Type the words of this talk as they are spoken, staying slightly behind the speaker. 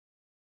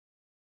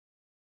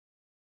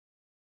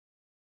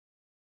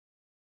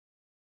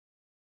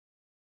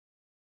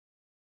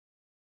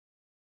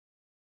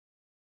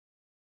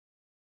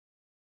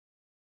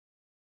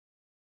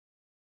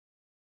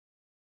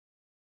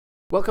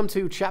Welcome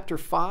to Chapter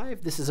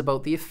 5. This is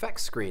about the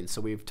effects screen. So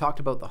we've talked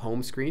about the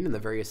home screen and the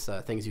various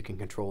things you can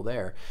control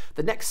there.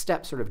 The next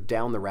step sort of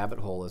down the rabbit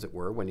hole, as it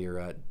were, when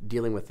you're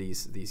dealing with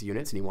these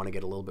units and you want to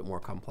get a little bit more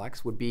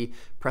complex, would be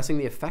pressing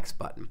the effects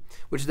button,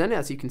 which then,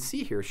 as you can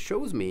see here,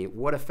 shows me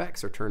what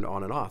effects are turned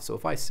on and off. So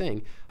if I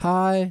sing,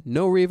 high,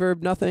 no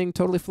reverb, nothing,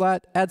 totally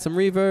flat, add some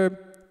reverb,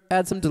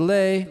 add some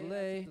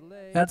delay,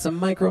 add some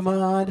micro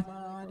mod,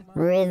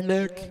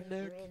 rhythmic.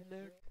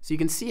 So you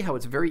can see how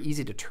it's very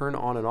easy to turn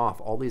on and off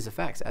all these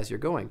effects as you're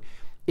going.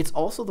 It's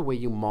also the way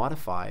you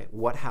modify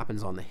what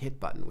happens on the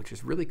hit button, which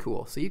is really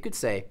cool. So you could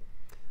say,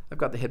 I've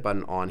got the hit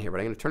button on here, but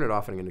I'm going to turn it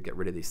off and I'm going to get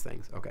rid of these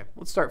things. Okay,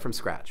 let's start from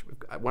scratch.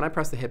 When I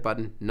press the hit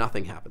button,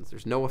 nothing happens.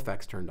 There's no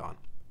effects turned on.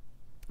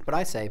 But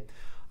I say,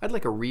 I'd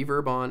like a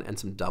reverb on and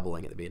some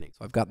doubling at the beginning.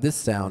 So I've got this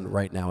sound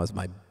right now as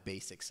my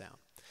basic sound.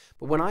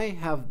 But when I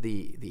have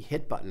the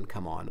hit button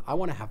come on, I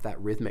want to have that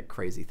rhythmic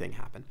crazy thing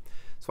happen.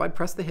 So I'd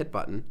press the hit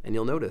button, and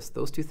you'll notice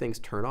those two things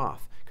turn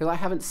off because I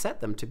haven't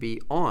set them to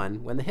be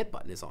on when the hit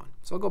button is on.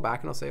 So I'll go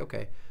back and I'll say,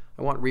 okay,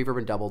 I want reverb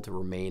and double to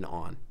remain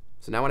on.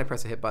 So now when I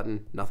press the hit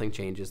button, nothing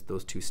changes,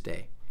 those two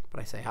stay.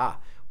 But I say,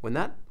 when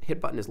that hit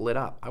button is lit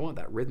up, I want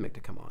that rhythmic to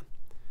come on.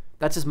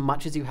 That's as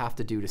much as you have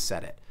to do to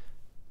set it.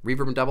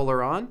 Reverb and double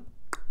are on,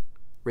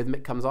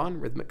 rhythmic comes on,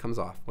 rhythmic comes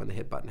off when the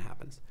hit button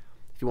happens.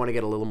 If you want to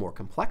get a little more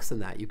complex than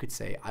that, you could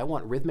say, I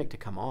want rhythmic to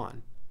come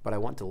on, but I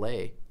want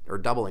delay, or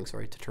doubling,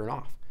 sorry, to turn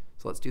off.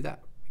 So let's do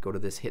that. We go to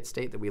this hit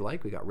state that we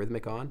like. We got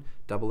rhythmic on,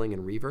 doubling,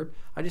 and reverb.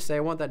 I just say I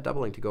want that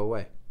doubling to go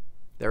away.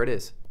 There it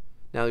is.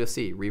 Now you'll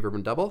see reverb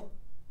and double,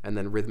 and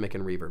then rhythmic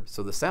and reverb.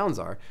 So the sounds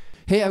are,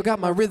 hey, I've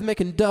got my rhythmic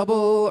and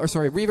double, or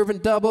sorry, reverb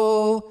and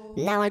double.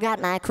 Now I got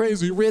my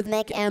crazy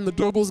rhythmic and the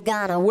double's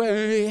gone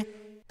away.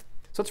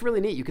 So it's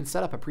really neat. You can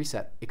set up a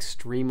preset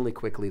extremely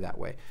quickly that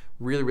way.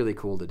 Really, really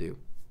cool to do.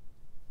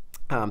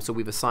 So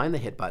we've assigned the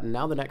hit button.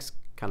 Now the next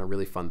kind of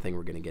really fun thing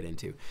we're going to get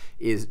into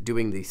is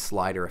doing the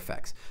slider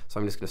effects. So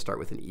I'm just going to start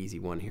with an easy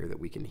one here that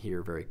we can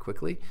hear very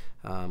quickly.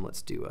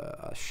 Let's do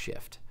a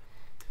shift.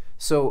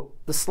 So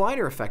the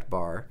slider effect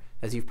bar,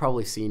 as you've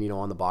probably seen,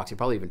 on the box, you've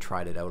probably even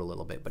tried it out a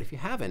little bit. But if you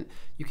haven't,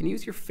 you can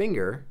use your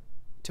finger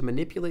to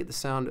manipulate the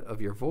sound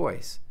of your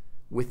voice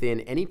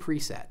within any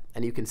preset,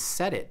 and you can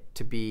set it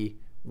to be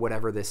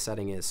whatever this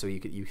setting is. So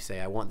you say,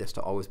 I want this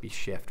to always be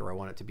shift, or I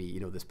want it to be,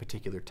 this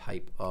particular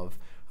type of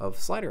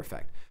slider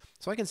effect.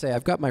 So I can say,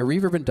 I've got my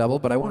reverb and double,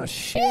 but I want to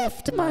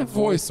shift my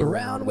voice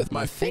around with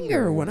my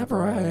finger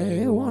whenever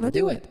I want to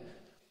do it.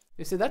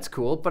 You say, that's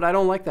cool, but I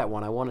don't like that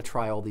one. I want to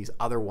try all these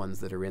other ones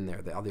that are in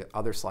there, the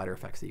other slider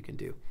effects that you can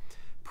do.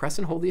 Press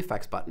and hold the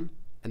effects button,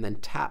 and then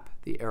tap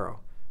the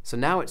arrow. So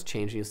now it's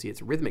changed, and you'll see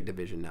it's rhythmic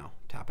division now.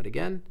 Tap it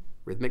again.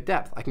 Rhythmic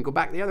depth. I can go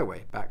back the other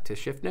way, back to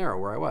shift narrow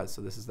where I was.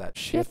 So this is that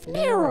shift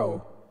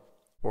narrow.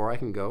 Or I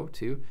can go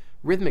to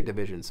rhythmic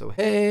division. So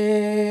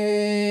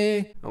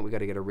hey. Oh, we got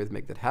to get a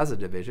rhythmic that has a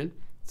division.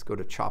 Let's go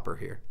to chopper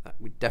here.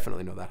 We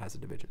definitely know that has a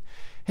division.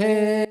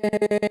 Hey.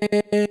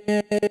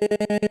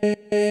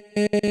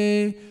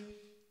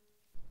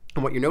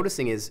 And what you're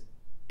noticing is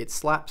it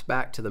slaps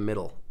back to the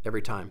middle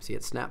every time. See,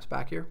 it snaps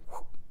back here.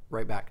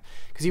 Right back.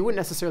 Because you wouldn't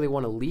necessarily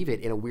want to leave it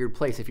in a weird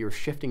place if you were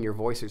shifting your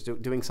voice or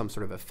doing some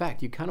sort of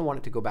effect. You kind of want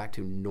it to go back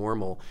to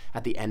normal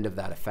at the end of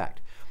that effect.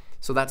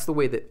 So that's the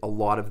way that a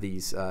lot of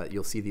these,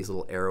 you'll see these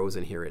little arrows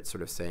in here. It's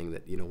sort of saying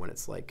that, when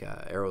it's like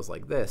arrows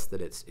like this,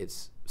 that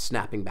it's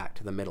snapping back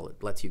to the middle.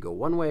 It lets you go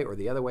one way or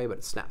the other way, but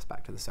it snaps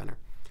back to the center.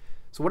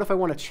 So what if I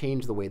want to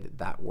change the way that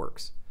that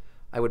works?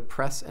 I would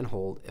press and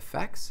hold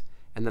effects,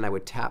 and then I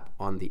would tap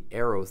on the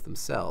arrows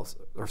themselves,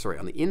 or sorry,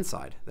 on the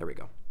inside. There we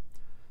go.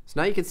 So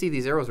now you can see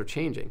these arrows are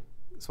changing.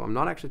 So I'm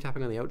not actually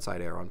tapping on the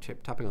outside arrow, I'm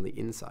tapping on the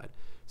inside.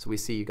 So we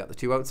see you got the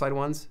two outside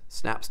ones,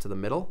 snaps to the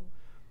middle.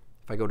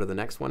 If I go to the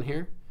next one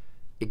here,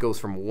 it goes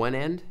from one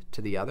end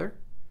to the other.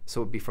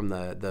 So it would be from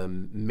the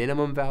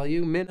minimum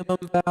value to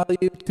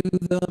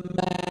the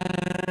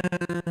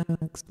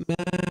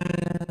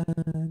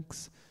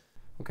max.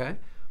 Okay.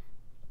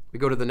 We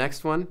go to the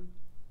next one.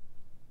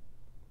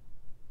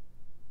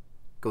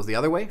 Goes the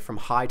other way, from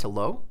high to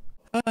low.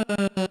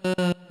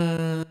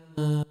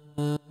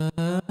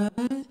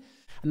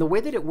 And the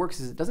way that it works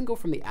is it doesn't go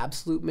from the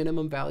absolute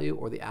minimum value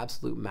or the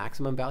absolute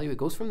maximum value. It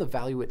goes from the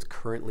value it's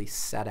currently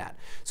set at.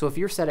 So if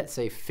you're set at,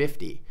 say,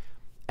 50,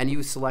 and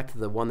you select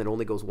the one that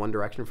only goes one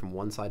direction from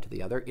one side to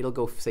the other, it'll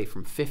go, say,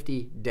 from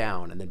 50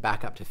 down and then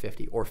back up to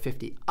 50, or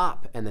 50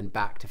 up and then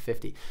back to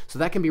 50. So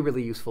that can be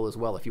really useful as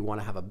well if you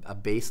want to have a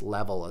base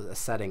level, a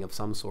setting of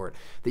some sort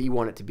that you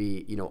want it to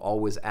be,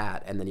 always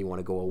at, and then you want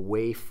to go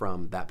away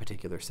from that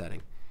particular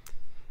setting.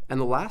 And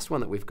the last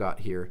one that we've got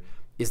here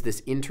is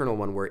this internal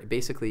one where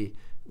basically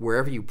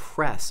wherever you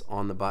press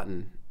on the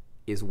button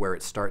is where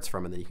it starts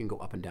from, and then you can go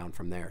up and down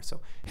from there.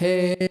 So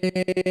hey.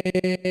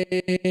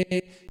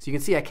 So you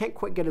can see I can't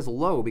quite get as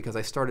low because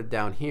I started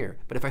down here.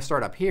 But if I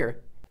start up here,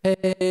 hey.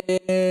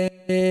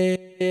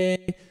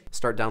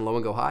 Start down low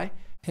and go high,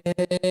 hey.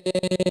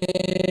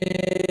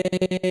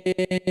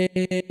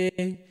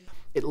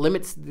 It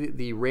limits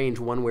the range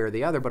one way or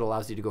the other, but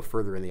allows you to go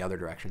further in the other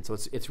direction. So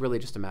it's really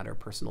just a matter of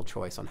personal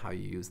choice on how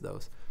you use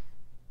those.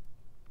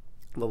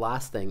 The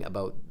last thing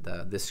about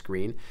this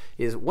screen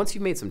is once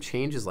you've made some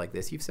changes like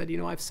this, you've said, you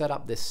know, I've set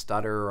up this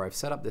stutter, or I've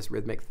set up this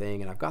rhythmic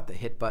thing, and I've got the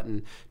hit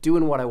button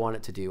doing what I want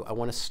it to do. I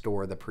want to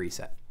store the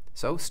preset.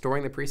 So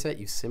storing the preset,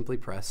 you simply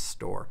press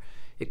store.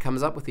 It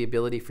comes up with the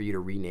ability for you to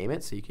rename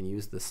it, so you can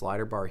use the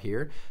slider bar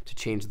here to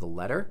change the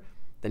letter.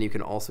 Then you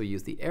can also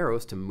use the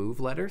arrows to move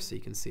letters, so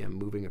you can see I'm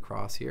moving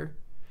across here.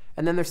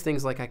 And then there's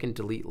things like I can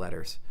delete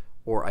letters,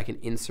 or I can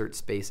insert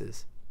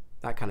spaces,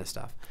 that kind of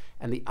stuff.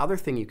 And the other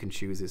thing you can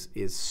choose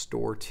is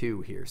store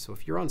to here. So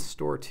if you're on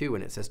store to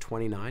and it says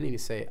 29 and you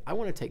say, I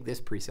want to take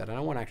this preset and I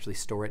want to actually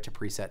store it to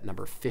preset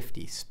number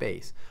 50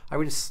 space, I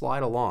would just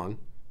slide along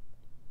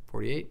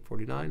 48,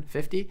 49,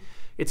 50.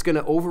 It's going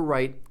to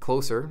overwrite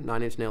closer,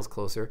 9 Inch Nails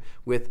closer,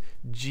 with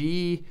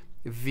G,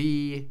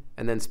 V,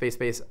 and then space,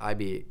 space,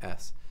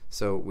 IBS.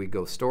 So we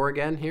go store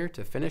again here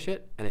to finish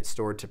it, and it's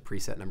stored to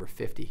preset number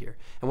 50 here.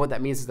 And what that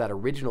means is that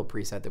original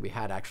preset that we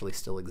had actually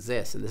still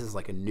exists, and this is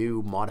like a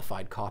new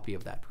modified copy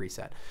of that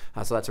preset.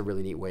 So that's a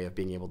really neat way of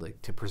being able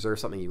to preserve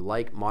something you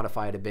like,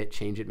 modify it a bit,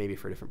 change it maybe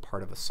for a different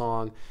part of a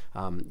song.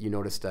 You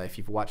noticed if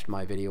you've watched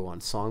my video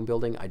on song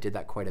building, I did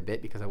that quite a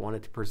bit because I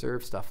wanted to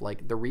preserve stuff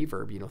like the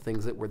reverb, you know,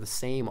 things that were the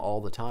same all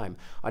the time.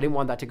 I didn't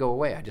want that to go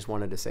away. I just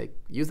wanted to say,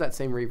 use that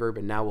same reverb,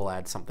 and now we'll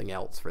add something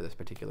else for this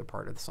particular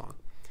part of the song.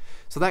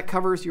 So that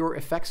covers your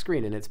effects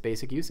screen in its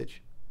basic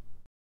usage.